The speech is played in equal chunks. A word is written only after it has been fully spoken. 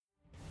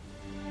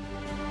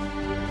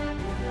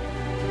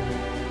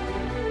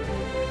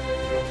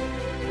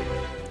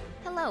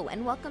Hello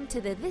and welcome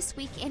to the This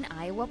Week in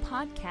Iowa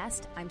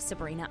podcast. I'm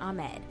Sabrina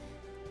Ahmed.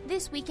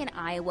 This Week in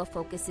Iowa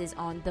focuses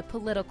on the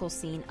political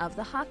scene of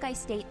the Hawkeye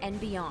State and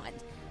beyond.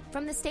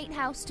 From the State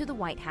House to the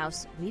White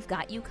House, we've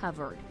got you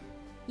covered.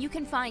 You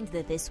can find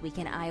the This Week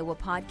in Iowa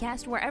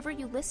podcast wherever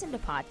you listen to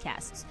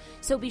podcasts,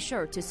 so be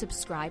sure to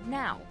subscribe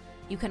now.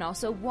 You can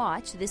also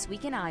watch This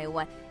Week in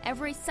Iowa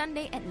every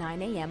Sunday at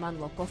 9 a.m.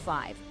 on Local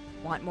 5.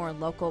 Want more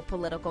local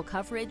political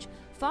coverage?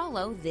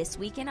 Follow This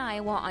Week in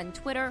Iowa on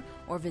Twitter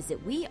or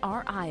visit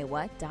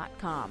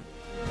weareiowa.com.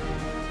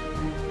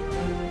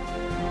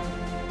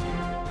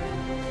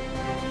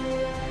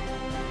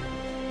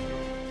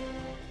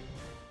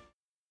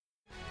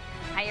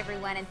 Hi,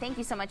 everyone, and thank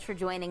you so much for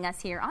joining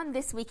us here on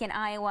This Week in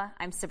Iowa.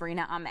 I'm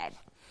Sabrina Ahmed.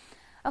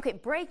 Okay,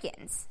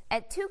 break-ins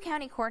at two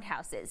county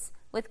courthouses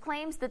with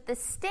claims that the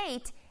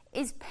state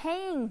is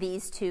paying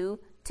these two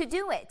to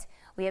do it.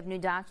 We have new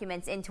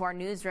documents into our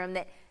newsroom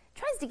that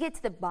tries to get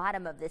to the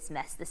bottom of this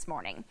mess this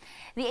morning.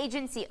 The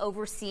agency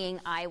overseeing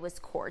Iowa's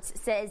courts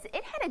says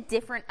it had a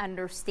different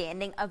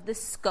understanding of the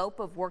scope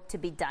of work to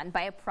be done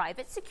by a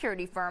private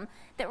security firm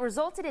that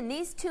resulted in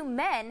these two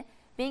men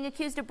being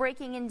accused of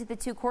breaking into the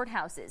two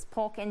courthouses,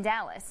 Polk and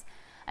Dallas.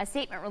 A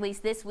statement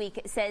released this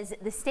week says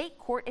the state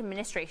court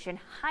administration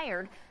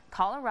hired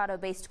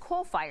Colorado-based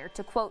Coalfire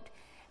to, quote,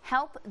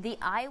 help the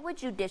Iowa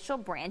judicial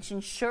branch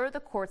ensure the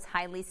court's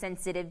highly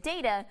sensitive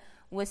data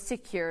was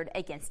secured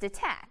against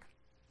attack.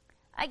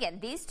 Again,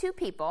 these two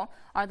people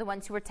are the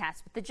ones who were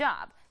tasked with the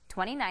job,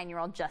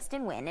 29-year-old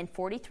Justin Wynn and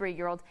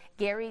 43-year-old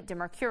Gary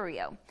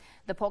DeMercurio.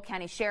 The Polk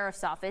County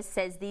Sheriff's Office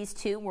says these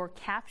two were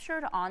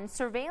captured on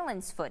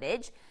surveillance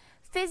footage,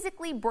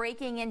 physically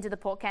breaking into the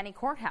Polk County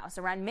Courthouse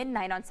around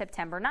midnight on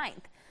September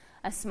 9th.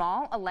 A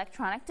small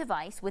electronic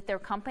device with their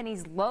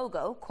company's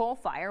logo,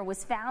 Coalfire,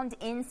 was found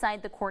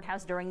inside the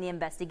courthouse during the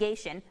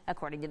investigation,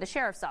 according to the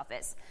Sheriff's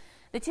Office.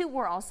 The two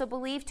were also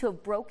believed to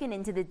have broken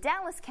into the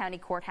Dallas County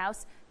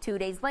Courthouse 2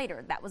 days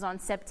later. That was on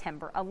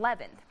September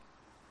 11th.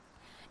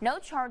 No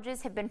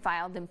charges have been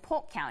filed in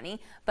Polk County,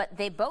 but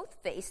they both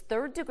face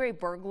third-degree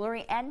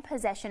burglary and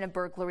possession of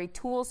burglary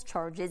tools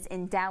charges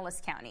in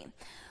Dallas County.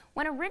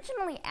 When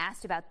originally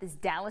asked about this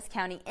Dallas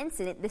County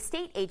incident, the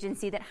state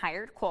agency that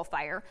hired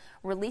Coalfire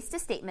released a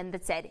statement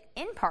that said,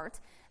 in part,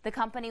 the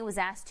company was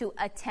asked to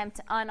attempt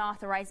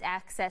unauthorized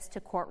access to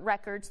court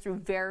records through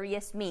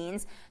various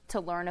means to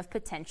learn of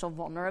potential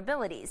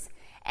vulnerabilities.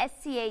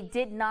 SCA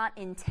did not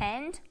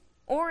intend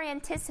or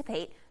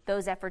anticipate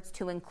those efforts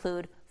to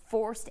include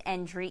forced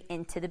entry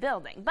into the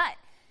building. But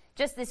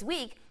just this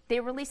week,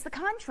 they released the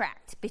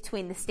contract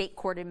between the state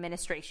court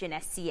administration,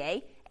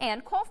 SCA,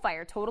 and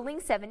Coalfire, totaling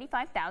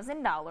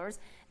 $75,000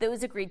 that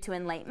was agreed to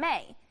in late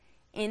May.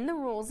 In the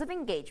rules of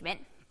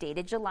engagement,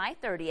 dated July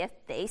 30th,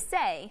 they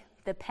say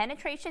the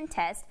penetration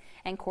test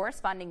and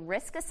corresponding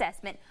risk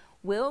assessment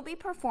will be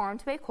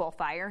performed by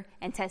Coalfire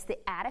and test the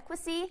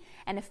adequacy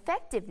and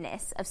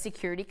effectiveness of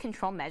security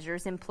control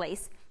measures in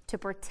place to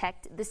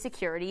protect the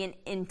security and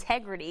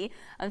integrity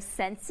of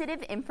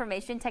sensitive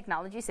information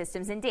technology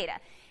systems and data.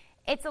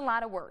 It's a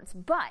lot of words,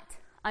 but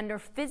under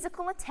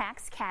physical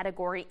attacks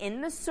category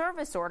in the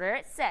service order,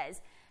 it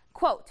says,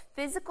 quote,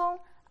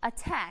 physical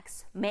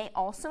attacks may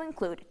also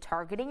include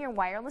targeting your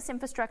wireless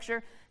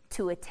infrastructure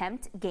to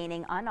attempt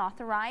gaining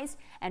unauthorized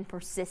and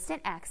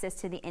persistent access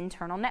to the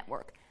internal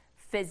network.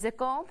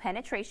 Physical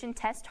penetration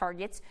test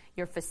targets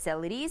your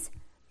facilities,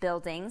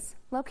 buildings,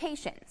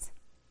 locations.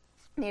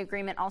 The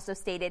agreement also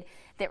stated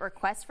that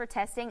requests for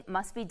testing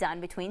must be done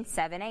between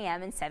 7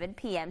 a.m. and 7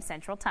 p.m.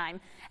 Central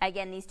Time.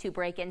 Again, these two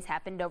break-ins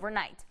happened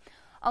overnight.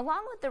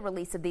 Along with the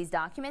release of these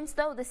documents,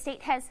 though, the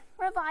state has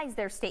revised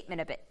their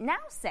statement a bit, now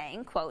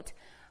saying, quote,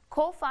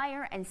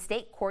 Coalfire and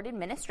state court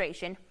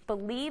administration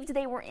believed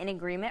they were in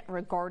agreement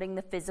regarding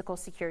the physical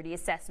security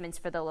assessments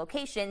for the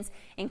locations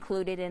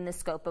included in the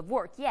scope of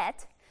work.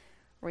 Yet,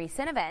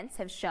 recent events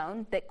have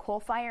shown that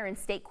Coalfire and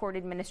state court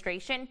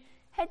administration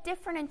had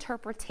different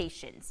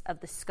interpretations of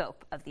the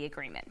scope of the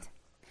agreement.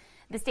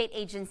 The state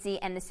agency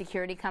and the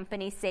security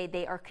company say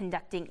they are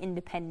conducting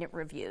independent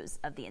reviews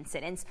of the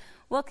incidents.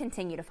 We'll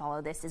continue to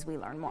follow this as we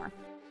learn more.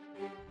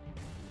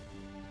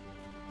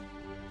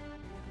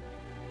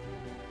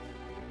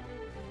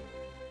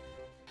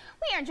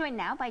 We are joined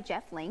now by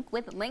Jeff Link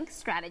with Link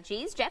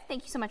Strategies. Jeff,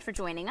 thank you so much for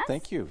joining us.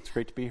 Thank you. It's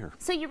great to be here.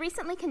 So you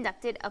recently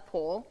conducted a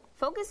poll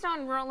focused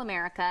on rural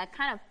America,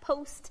 kind of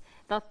post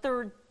the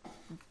third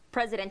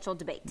presidential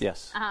debate.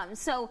 Yes.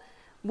 So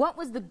what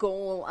was the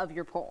goal of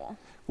your poll?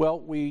 Well,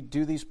 we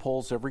do these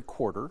polls every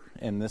quarter,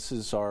 and this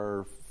is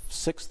our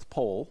sixth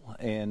poll,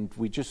 and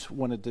we just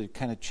wanted to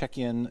kind of check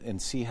in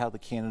and see how the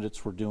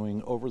candidates were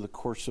doing over the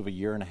course of a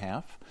year and a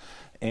half.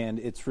 And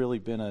it's really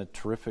been a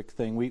terrific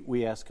thing.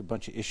 We ask a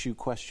bunch of issue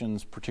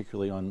questions,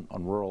 particularly on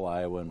rural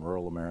Iowa and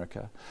rural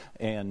America.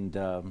 And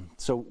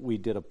so we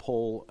did a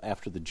poll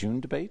after the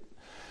June debate,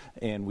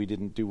 and we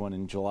didn't do one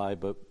in July,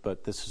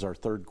 but this is our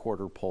third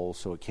quarter poll,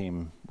 so it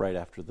came right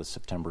after the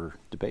September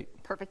debate.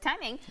 Perfect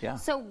timing. Yeah.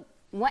 So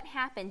what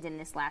happened in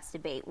this last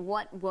debate?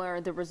 What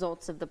were the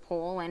results of the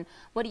poll, and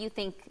what do you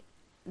think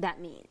that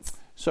means?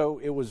 So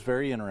it was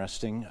very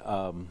interesting.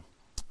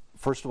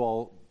 First of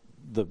all,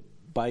 the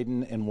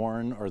Biden and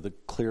Warren are the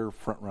clear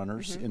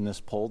frontrunners in this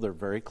poll. They're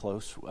very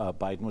close.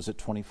 Biden was at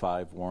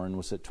 25, Warren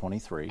was at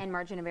 23. And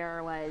margin of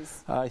error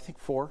was? I think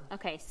 4.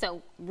 Okay,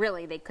 so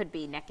really they could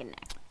be neck and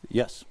neck.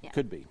 Yes,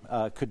 could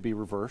be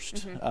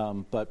reversed.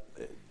 But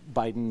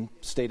Biden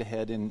stayed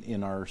ahead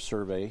in our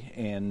survey,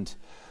 and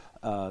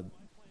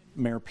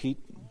Mayor Pete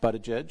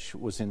Buttigieg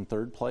was in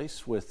third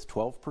place with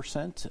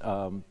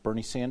 12%.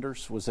 Bernie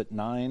Sanders was at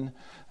 9%.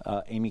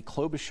 Amy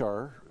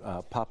Klobuchar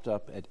popped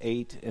up at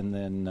 8%, and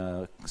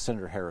then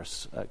Senator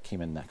Harris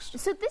came in next.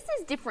 So this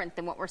is different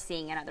than what we're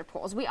seeing in other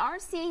polls. We are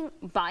seeing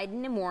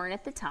Biden and Warren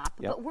at the top,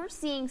 but we're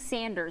seeing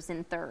Sanders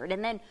in third,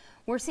 and then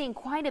we're seeing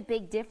quite a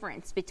big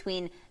difference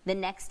between the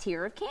next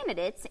tier of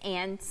candidates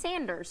and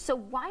Sanders. So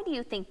why do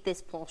you think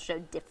this poll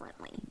showed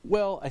differently?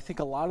 Well, I think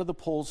a lot of the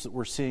polls that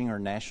we're seeing are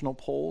national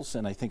polls,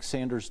 and I think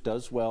Sanders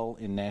does well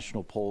in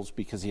national polls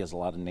because he has a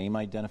lot of name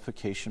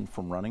identification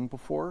from running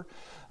before.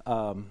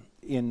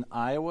 In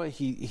Iowa,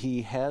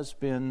 he has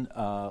been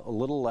a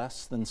little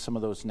less than some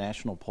of those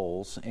national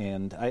polls,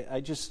 and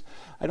I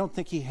don't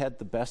think he had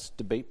the best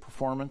debate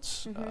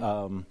performance.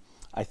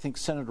 I think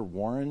Senator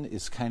Warren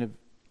is kind of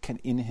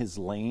in his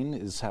lane,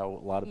 is how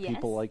a lot of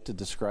people like to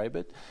describe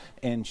it,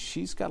 and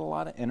she's got a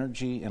lot of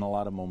energy and a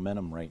lot of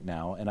momentum right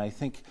now, and I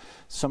think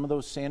some of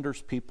those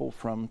Sanders people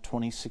from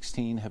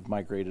 2016 have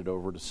migrated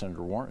over to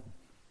Senator Warren.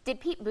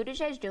 Did Pete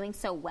Buttigieg doing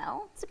so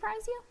well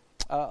surprise you?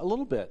 A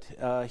little bit.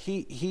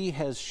 He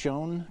has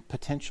shown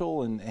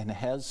potential and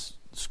has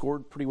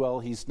scored pretty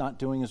well. He's not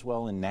doing as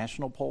well in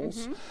national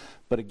polls,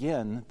 but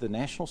again, the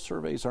national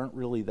surveys aren't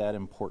really that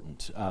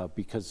important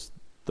because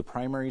the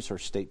primaries are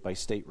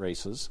state-by-state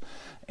races,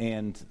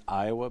 and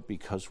Iowa,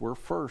 because we're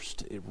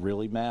first, it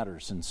really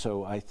matters. And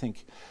so I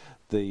think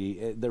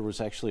there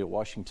was actually a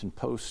Washington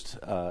Post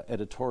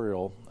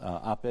editorial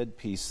op-ed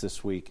piece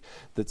this week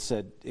that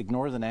said,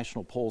 ignore the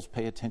national polls,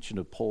 pay attention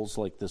to polls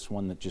like this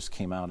one that just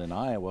came out in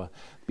Iowa,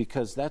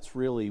 because that's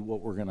really what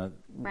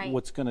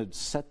what's going to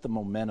set the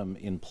momentum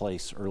in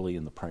place early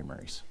in the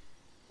primaries.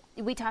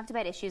 We talked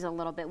about issues a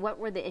little bit. What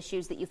were the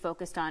issues that you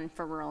focused on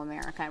for rural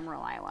America and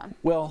rural Iowa?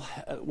 Well,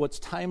 what's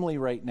timely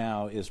right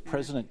now is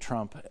President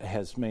Trump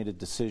has made a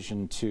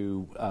decision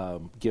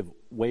to give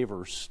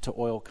waivers to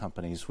oil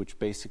companies, which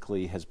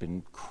basically has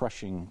been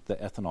crushing the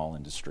ethanol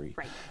industry.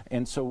 Right.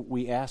 And so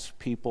we asked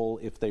people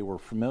if they were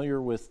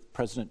familiar with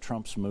President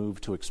Trump's move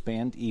to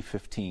expand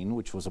E15,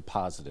 which was a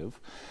positive,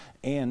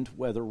 and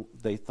whether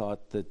they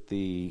thought that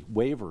the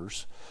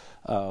waivers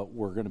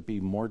were going to be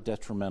more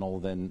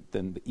detrimental than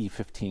the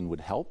E15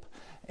 would help.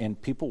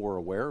 And people were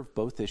aware of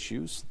both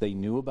issues. They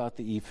knew about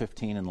the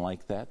E15 and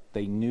liked that.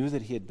 They knew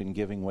that he had been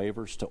giving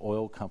waivers to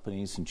oil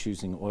companies and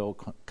choosing oil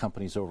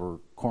companies over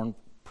corn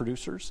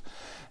producers.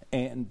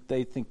 And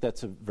they think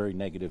that's a very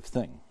negative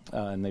thing.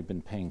 And they've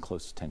been paying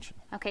close attention.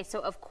 Okay, so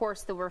of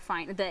course the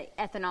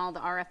ethanol, the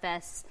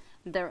RFS,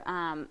 the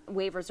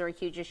waivers are a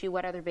huge issue.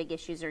 What other big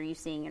issues are you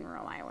seeing in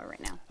rural Iowa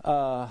right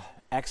now?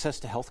 Access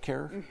to health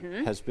care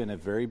has been a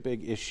very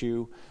big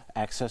issue.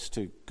 Access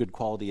to good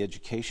quality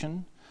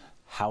education.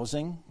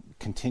 Housing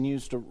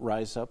continues to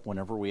rise up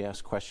whenever we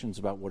ask questions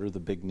about what are the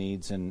big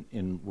needs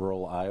in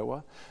rural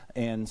Iowa.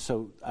 And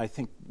so I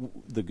think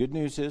the good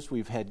news is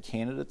we've had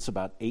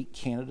about 8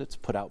 candidates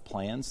put out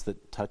plans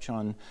that touch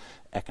on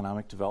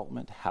economic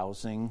development,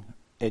 housing,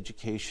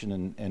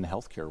 education, and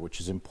healthcare, which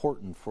is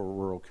important for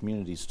rural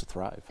communities to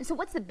thrive. So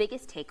what's the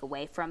biggest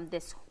takeaway from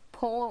this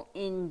poll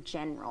in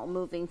general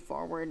moving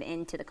forward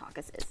into the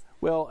caucuses?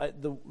 Well,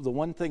 the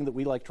one thing that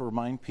we like to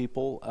remind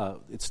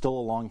people, it's still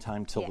a long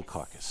time till the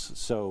caucus.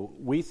 So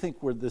we think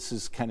this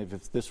is kind of,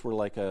 if this were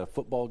like a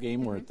football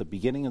game, we're at the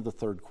beginning of the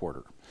third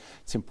quarter.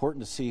 It's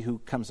important to see who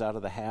comes out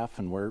of the half,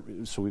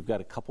 and so we've got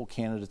a couple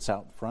candidates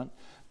out in front.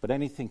 But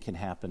anything can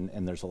happen,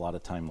 and there's a lot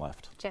of time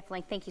left. Jeff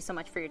Lang, thank you so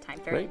much for your time.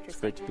 Very interesting. It's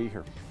great to be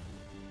here.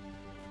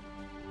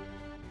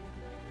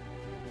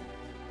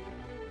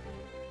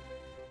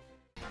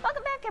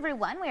 Welcome back,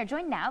 everyone. We are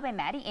joined now by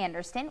Maddie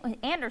Anderson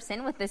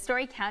with the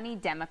Story County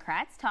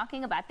Democrats,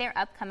 talking about their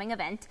upcoming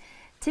event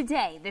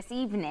this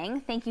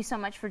evening. Thank you so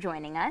much for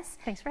joining us.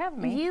 Thanks for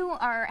having me. You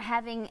are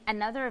having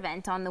another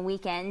event on the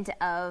weekend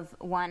of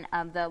one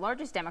of the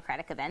largest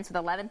Democratic events with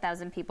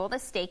 11,000 people, the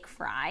Steak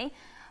Fry.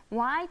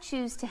 Why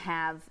choose to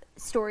have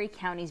Story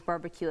County's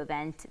barbecue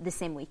event the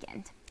same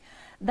weekend?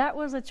 That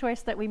was a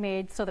choice that we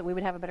made so that we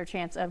would have a better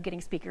chance of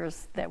getting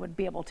speakers that would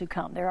be able to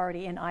come. They're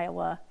already in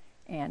Iowa,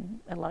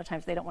 and a lot of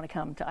times they don't want to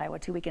come to Iowa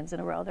 2 weekends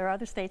in a row. There are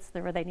other states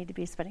where they need to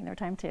be spending their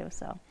time too.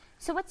 So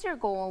what's your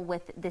goal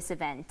with this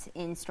event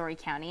in Story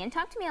County? And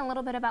talk to me a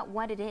little bit about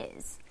what it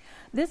is.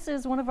 This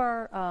is one of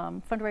our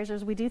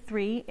fundraisers. We do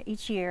 3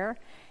 each year,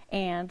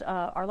 and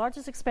our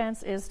largest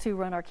expense is to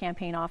run our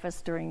campaign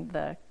office during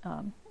the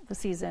the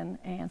season,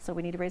 and so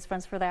we need to raise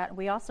funds for that.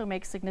 We also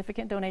make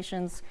significant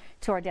donations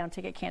to our down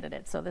ticket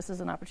candidates, so this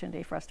is an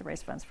opportunity for us to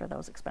raise funds for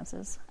those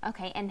expenses.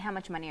 Okay, and how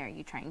much money are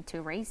you trying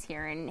to raise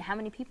here, and how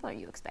many people are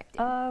you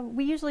expecting?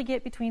 We usually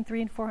get between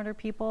 300 and 400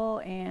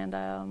 people, and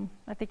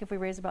I think if we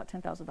raise about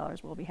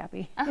 $10,000, we'll be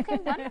happy. Okay,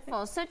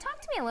 wonderful. So talk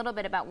to me a little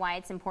bit about why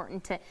it's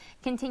important to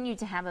continue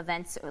to have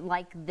events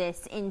like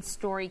this in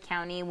Story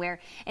County, where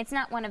it's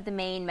not one of the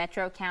main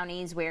metro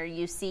counties where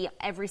you see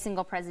every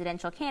single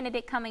presidential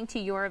candidate coming to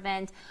your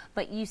event,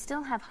 but you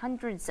still have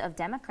hundreds of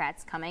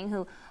Democrats coming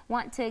who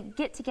want to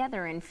get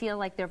together and feel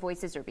like their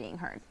voices are being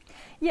heard.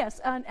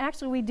 Yes, and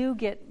actually we do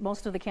get,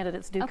 most of the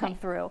candidates do come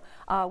through.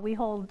 We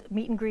hold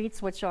meet and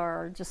greets, which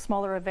are just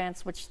smaller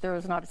events, which there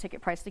is not a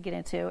ticket price to get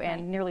into,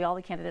 and nearly all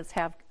the candidates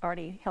have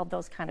already held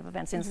those kind of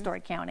events in Story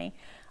County.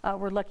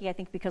 We're lucky, I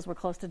think, because we're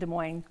close to Des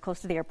Moines,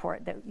 close to the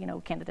airport, that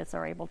candidates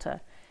are able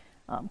to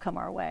come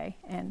our way.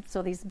 And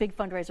so these big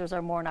fundraisers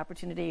are more an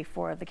opportunity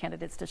for the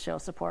candidates to show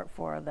support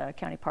for the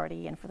county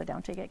party and for the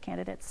down ticket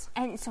candidates.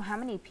 And so how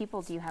many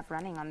people do you have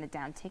running on the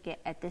down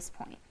ticket at this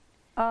point?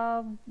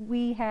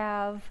 We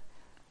have...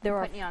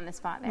 Putting you on the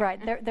spot there.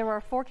 Right. There are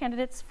 4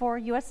 candidates for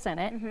U.S.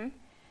 Senate.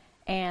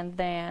 And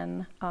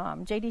then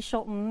J.D.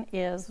 Schulten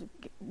is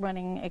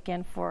running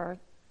again for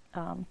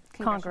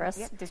Congress.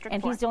 Yep, District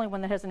and 4. He's the only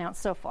one that has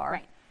announced so far.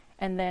 Right.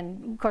 And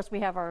then, of course, we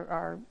have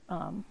our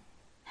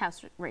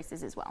House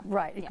races as well.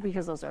 Right,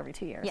 because those are every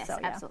 2 years. Yes, so,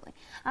 absolutely.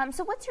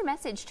 So what's your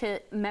message to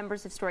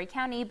members of Story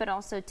County, but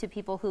also to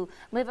people who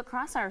live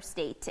across our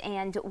state?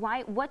 And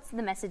what's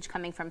the message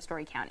coming from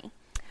Story County?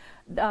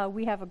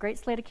 We have a great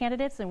slate of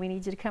candidates, and we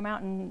need you to come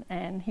out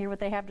and hear what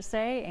they have to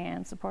say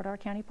and support our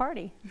county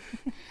party.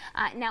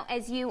 Now,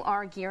 as you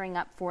are gearing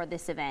up for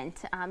this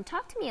event,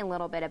 talk to me a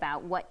little bit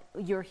about what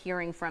you're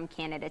hearing from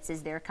candidates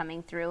as they're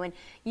coming through, and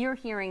you're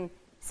hearing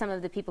some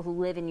of the people who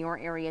live in your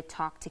area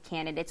talk to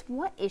candidates.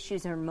 What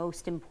issues are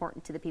most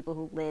important to the people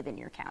who live in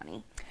your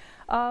county?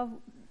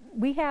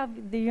 We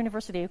have the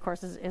university, of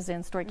course, is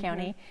in Story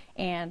County,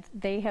 and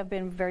they have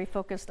been very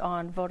focused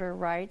on voter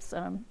rights,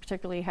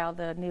 particularly how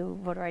the new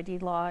voter ID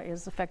law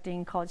is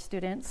affecting college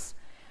students,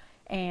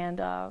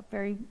 and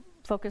very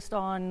focused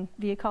on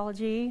the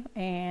ecology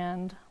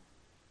and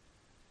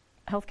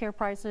healthcare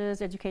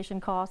prices,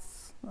 education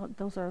costs.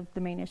 Those are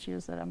the main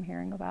issues that I'm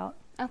hearing about.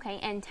 Okay,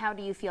 and how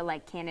do you feel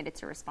like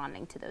candidates are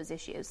responding to those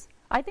issues?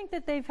 I think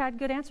that they've had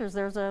good answers.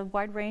 There's a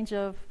wide range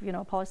of,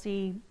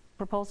 policy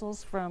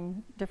proposals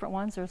from different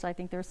ones. I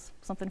think there's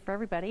something for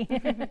everybody.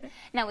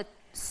 Now, with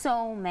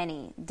so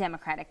many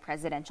Democratic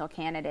presidential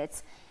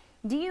candidates,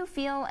 do you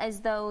feel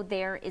as though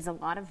there is a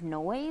lot of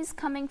noise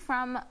coming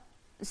from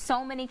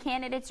so many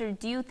candidates, or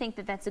do you think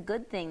that that's a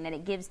good thing, that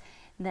it gives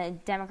the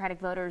Democratic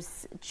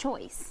voters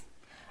choice?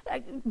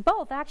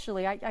 Both,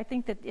 actually. I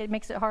think that it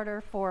makes it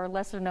harder for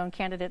lesser-known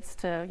candidates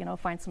to,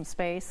 find some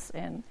space,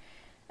 and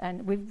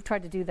we've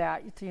tried to do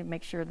that to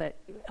make sure that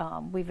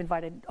we've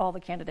invited all the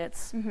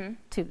candidates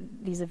to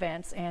these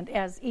events. And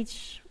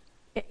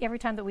every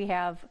time that we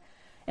have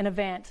an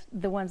event,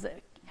 the ones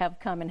that have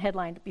come and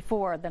headlined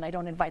before, then I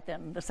don't invite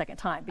them the second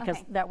time, because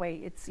that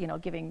way it's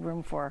giving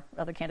room for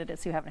other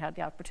candidates who haven't had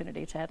the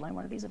opportunity to headline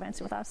one of these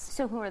events with us.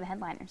 So who are the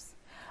headliners?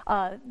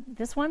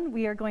 This one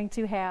we are going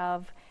to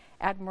have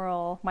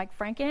Admiral Mike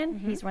Franken,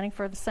 he's running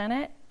for the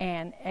Senate,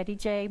 and Eddie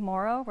J.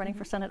 Morrow running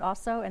for Senate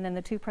also, and then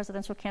the 2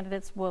 presidential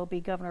candidates will be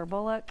Governor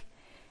Bullock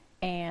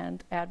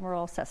and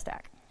Admiral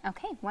Sestak.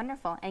 Okay,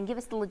 wonderful. And give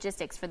us the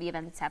logistics for the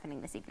event that's happening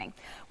this evening.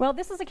 Well,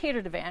 this is a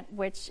catered event,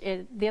 which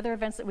the other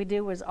events that we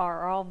do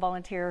are all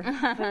volunteer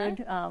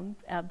food,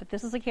 but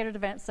this is a catered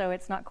event, so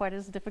it's not quite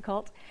as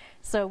difficult.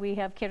 So we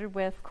have catered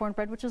with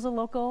Cornbread, which is a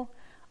local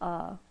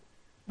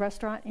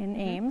restaurant in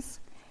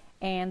Ames.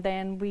 And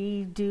then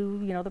we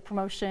do, the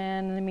promotion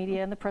and the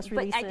media and the press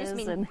releases. But I just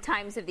mean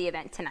times of the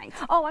event tonight.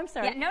 Oh, I'm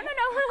sorry. Yeah,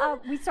 no.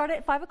 We start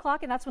at 5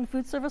 o'clock, and that's when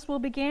food service will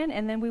begin,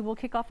 and then we will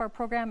kick off our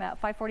program at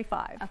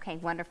 5:45. Okay,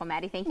 wonderful.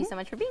 Maddie, thank you so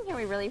much for being here.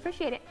 We really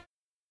appreciate it.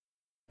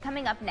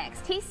 Coming up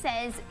next, he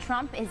says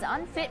Trump is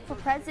unfit for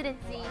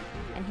presidency,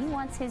 and he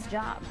wants his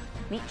job.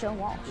 Meet Joe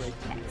Walsh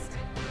next.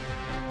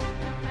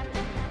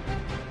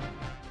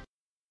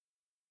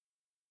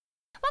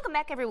 Welcome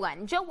back,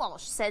 everyone. Joe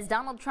Walsh says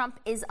Donald Trump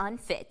is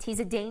unfit. He's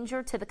a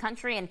danger to the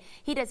country, and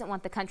he doesn't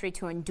want the country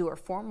to endure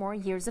 4 more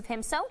years of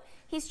him. So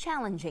he's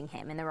challenging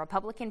him in the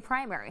Republican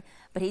primary,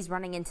 but he's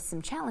running into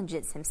some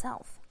challenges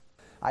himself.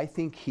 I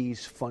think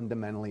he's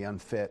fundamentally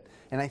unfit,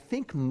 and I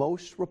think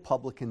most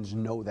Republicans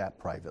know that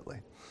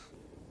privately.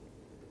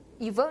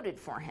 You voted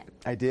for him.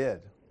 I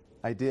did.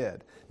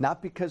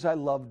 Not because I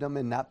loved him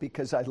and not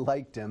because I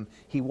liked him.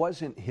 He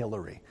wasn't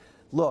Hillary.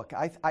 Look,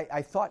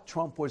 I thought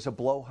Trump was a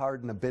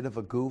blowhard and a bit of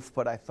a goof,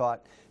 but I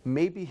thought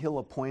maybe he'll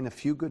appoint a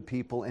few good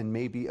people and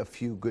maybe a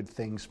few good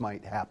things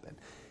might happen.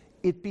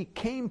 It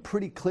became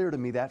pretty clear to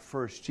me that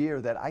first year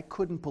that I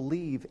couldn't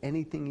believe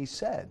anything he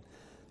said.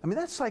 I mean,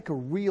 that's like a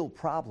real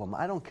problem.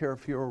 I don't care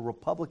if you're a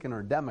Republican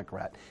or a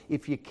Democrat.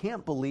 If you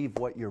can't believe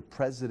what your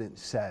president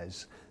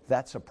says,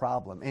 that's a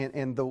problem.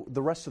 And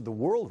the rest of the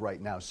world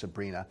right now,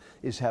 Sabrina,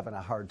 is having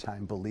a hard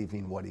time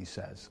believing what he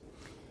says.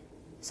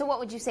 So what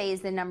would you say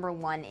is the number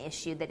one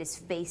issue that is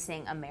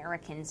facing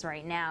Americans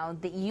right now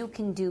that you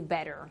can do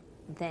better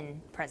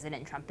than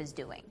President Trump is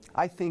doing?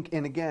 I think,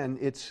 and again,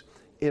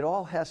 it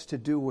all has to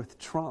do with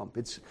Trump.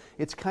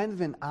 It's kind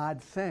of an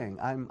odd thing.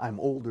 I'm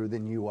older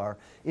than you are.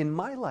 In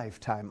my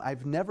lifetime,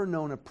 I've never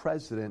known a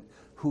president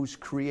who's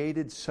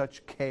created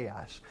such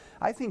chaos.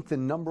 I think the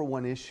number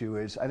one issue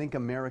is I think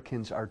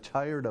Americans are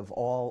tired of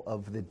all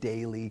of the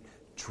daily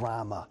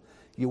drama.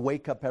 You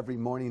wake up every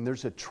morning,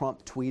 there's a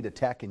Trump tweet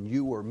attacking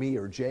you or me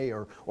or Jay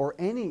or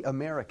any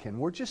American.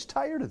 We're just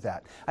tired of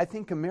that. I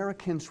think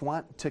Americans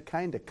want to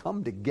kind of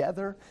come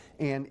together,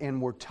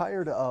 and we're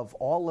tired of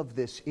all of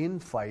this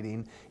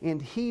infighting, and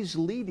he's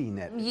leading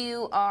it.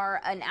 You are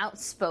an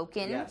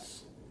outspoken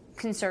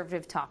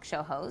conservative talk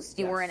show host.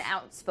 You were an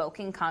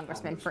outspoken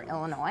congressman for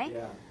Illinois.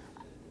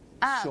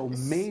 Yeah. So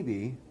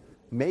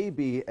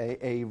maybe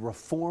a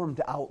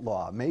reformed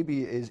outlaw,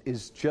 maybe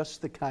is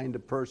just the kind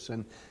of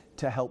person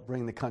to help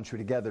bring the country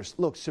together.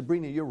 Look,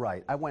 Sabrina, you're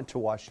right. I went to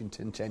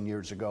Washington 10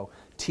 years ago.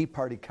 Tea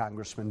Party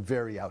congressman,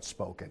 very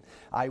outspoken.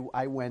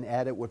 I went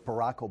at it with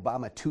Barack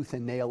Obama tooth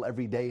and nail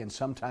every day, and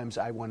sometimes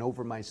I went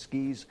over my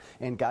skis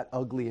and got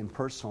ugly and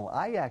personal.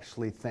 I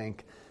actually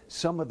think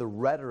some of the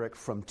rhetoric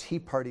from Tea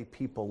Party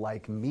people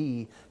like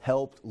me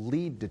helped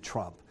lead to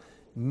Trump.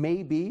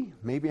 Maybe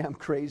I'm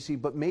crazy,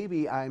 but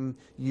maybe I'm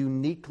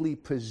uniquely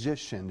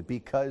positioned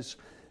because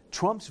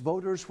Trump's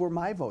voters were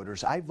my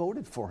voters. I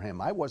voted for him.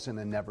 I wasn't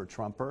a never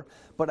Trumper,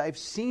 but I've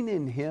seen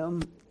in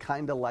him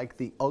kind of like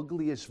the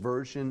ugliest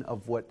version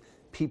of what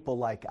people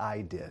like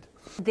I did.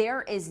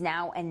 There is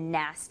now a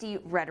nasty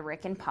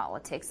rhetoric in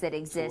politics that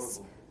exists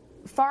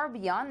far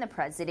beyond the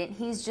president.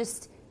 He's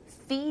just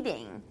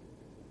feeding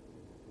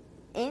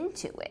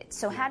into it.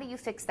 So how do you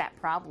fix that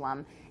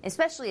problem,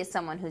 especially as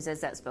someone who's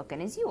as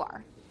outspoken as you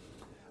are?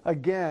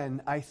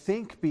 Again, I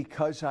think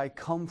because I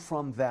come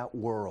from that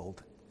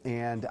world,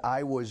 and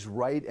I was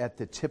right at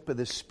the tip of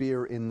the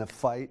spear in the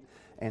fight,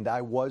 and I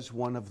was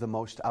one of the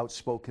most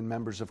outspoken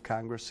members of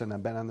Congress, and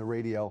I've been on the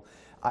radio.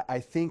 I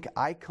think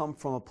I come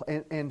from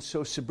and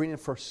so Sabrina,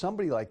 for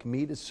somebody like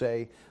me to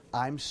say,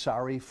 I'm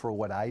sorry for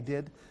what I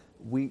did,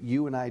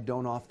 you and I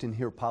don't often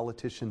hear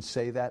politicians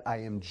say that. I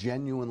am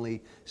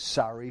genuinely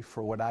sorry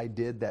for what I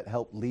did that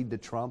helped lead to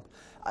Trump.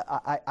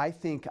 I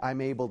think I'm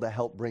able to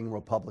help bring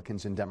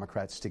Republicans and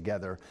Democrats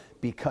together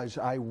because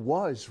I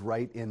was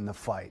right in the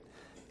fight.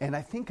 And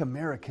I think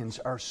Americans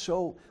are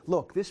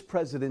look, this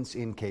president's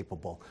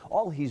incapable.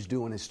 All he's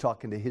doing is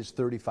talking to his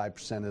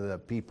 35% of the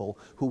people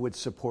who would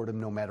support him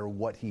no matter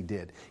what he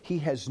did. He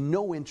has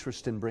no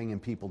interest in bringing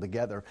people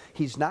together.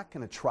 He's not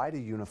going to try to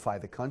unify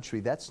the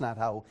country. That's not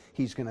how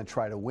he's going to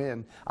try to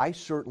win. I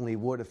certainly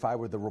would if I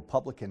were the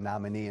Republican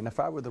nominee. And if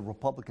I were the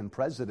Republican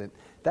president,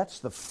 that's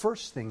the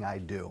first thing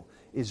I'd do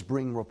is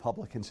bring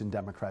Republicans and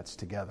Democrats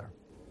together.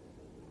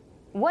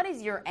 What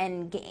is your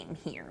end game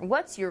here?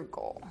 What's your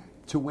goal?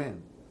 To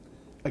win.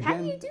 Again, how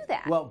do you do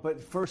that? Well,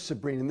 but first,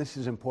 Sabrina, and this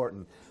is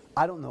important,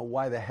 I don't know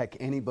why the heck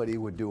anybody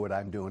would do what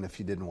I'm doing if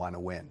you didn't want to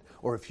win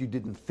or if you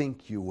didn't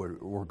think you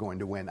were going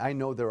to win. I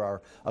know there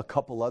are a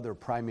couple other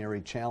primary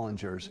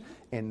challengers,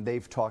 and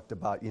they've talked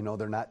about,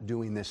 they're not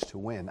doing this to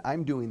win.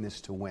 I'm doing this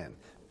to win,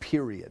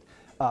 period.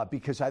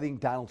 Because I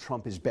think Donald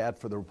Trump is bad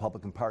for the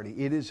Republican Party.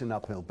 It is an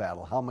uphill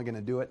battle. How am I going to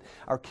do it?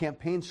 Our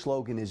campaign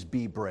slogan is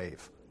Be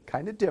Brave.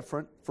 Kind of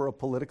different for a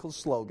political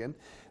slogan.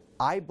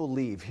 I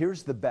believe,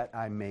 here's the bet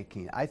I'm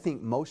making. I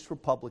think most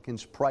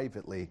Republicans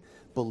privately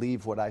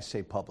believe what I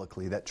say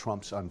publicly, that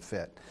Trump's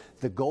unfit.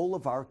 The goal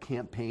of our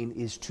campaign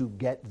is to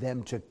get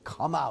them to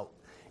come out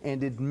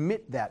and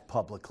admit that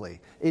publicly.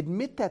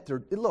 Admit that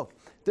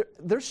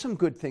there's some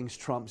good things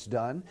Trump's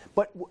done,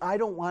 but I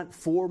don't want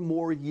 4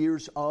 more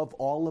years of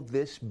all of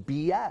this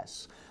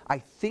BS. I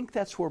think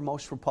that's where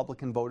most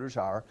Republican voters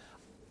are.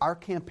 Our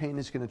campaign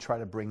is going to try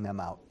to bring them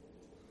out.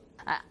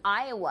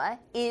 Iowa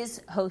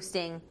is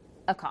hosting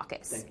a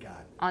caucus. Thank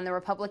God. On the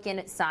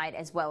Republican side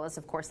as well as,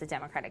 of course, the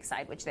Democratic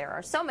side, which there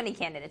are so many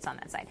candidates on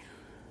that side.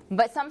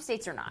 But some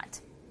states are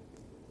not.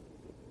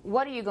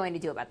 What are you going to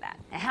do about that?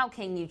 And how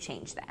can you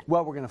change that?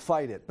 Well, we're going to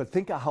fight it. But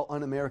think of how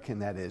un-American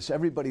that is.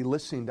 Everybody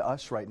listening to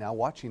us right now,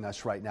 watching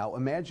us right now,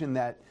 imagine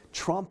that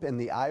Trump and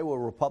the Iowa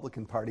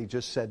Republican Party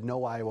just said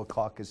no Iowa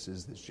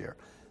caucuses this year.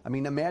 I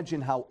mean,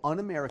 imagine how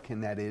un-American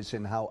that is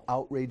and how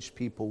outraged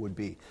people would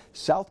be.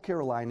 South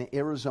Carolina,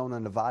 Arizona,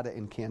 Nevada,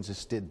 and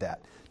Kansas did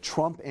that.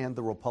 Trump and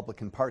the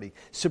Republican Party.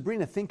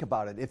 Sabrina, think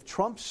about it. If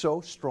Trump's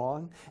so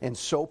strong and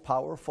so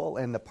powerful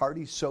and the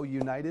party's so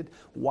united,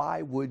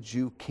 why would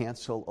you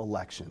cancel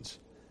elections?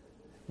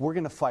 We're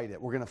going to fight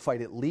it. We're going to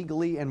fight it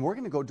legally, and we're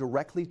going to go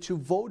directly to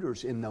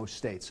voters in those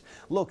states.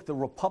 Look, the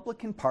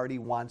Republican Party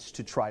wants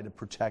to try to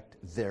protect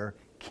their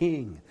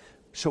king.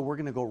 So we're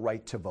going to go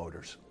right to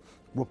voters.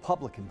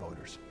 Republican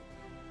voters.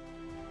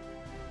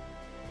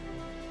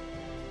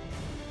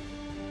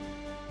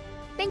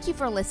 Thank you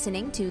for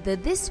listening to the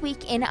This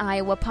Week in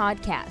Iowa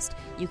podcast.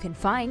 You can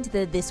find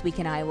the This Week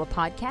in Iowa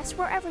podcast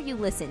wherever you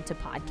listen to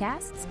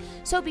podcasts,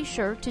 so be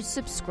sure to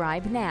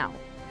subscribe now.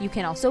 You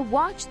can also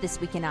watch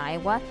This Week in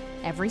Iowa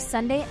every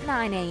Sunday at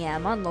 9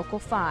 a.m. on Local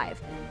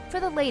 5. For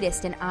the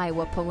latest in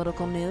Iowa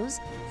political news,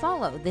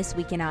 follow This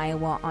Week in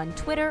Iowa on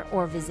Twitter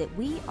or visit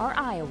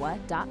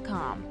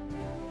weareiowa.com.